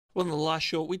Well, in the last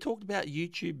short, we talked about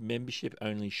YouTube membership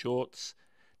only shorts.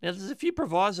 Now, there's a few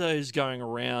provisos going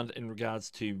around in regards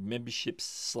to memberships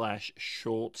slash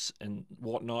shorts and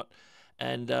whatnot.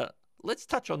 And let's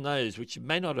touch on those which you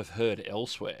may not have heard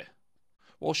elsewhere.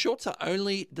 Well, shorts are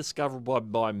only discoverable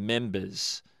by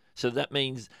members. So that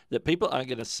means that people aren't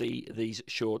going to see these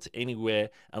shorts anywhere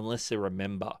unless they're a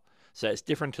member. So it's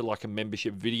different to like a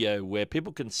membership video where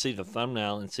people can see the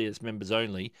thumbnail and see it's members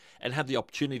only and have the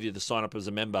opportunity to sign up as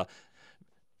a member.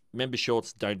 Member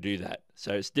shorts don't do that.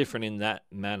 So it's different in that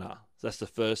manner. So that's the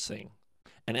first thing.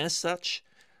 And as such,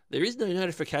 there is no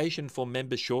notification for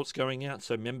member shorts going out.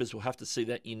 So members will have to see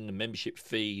that in the membership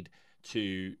feed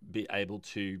to be able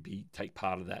to take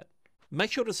part of that.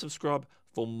 Make sure to subscribe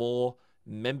for more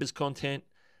members content,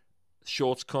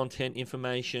 shorts content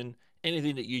information,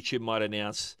 anything that YouTube might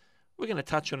announce. We're going to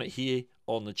touch on it here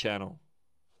on the channel.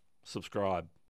 Subscribe.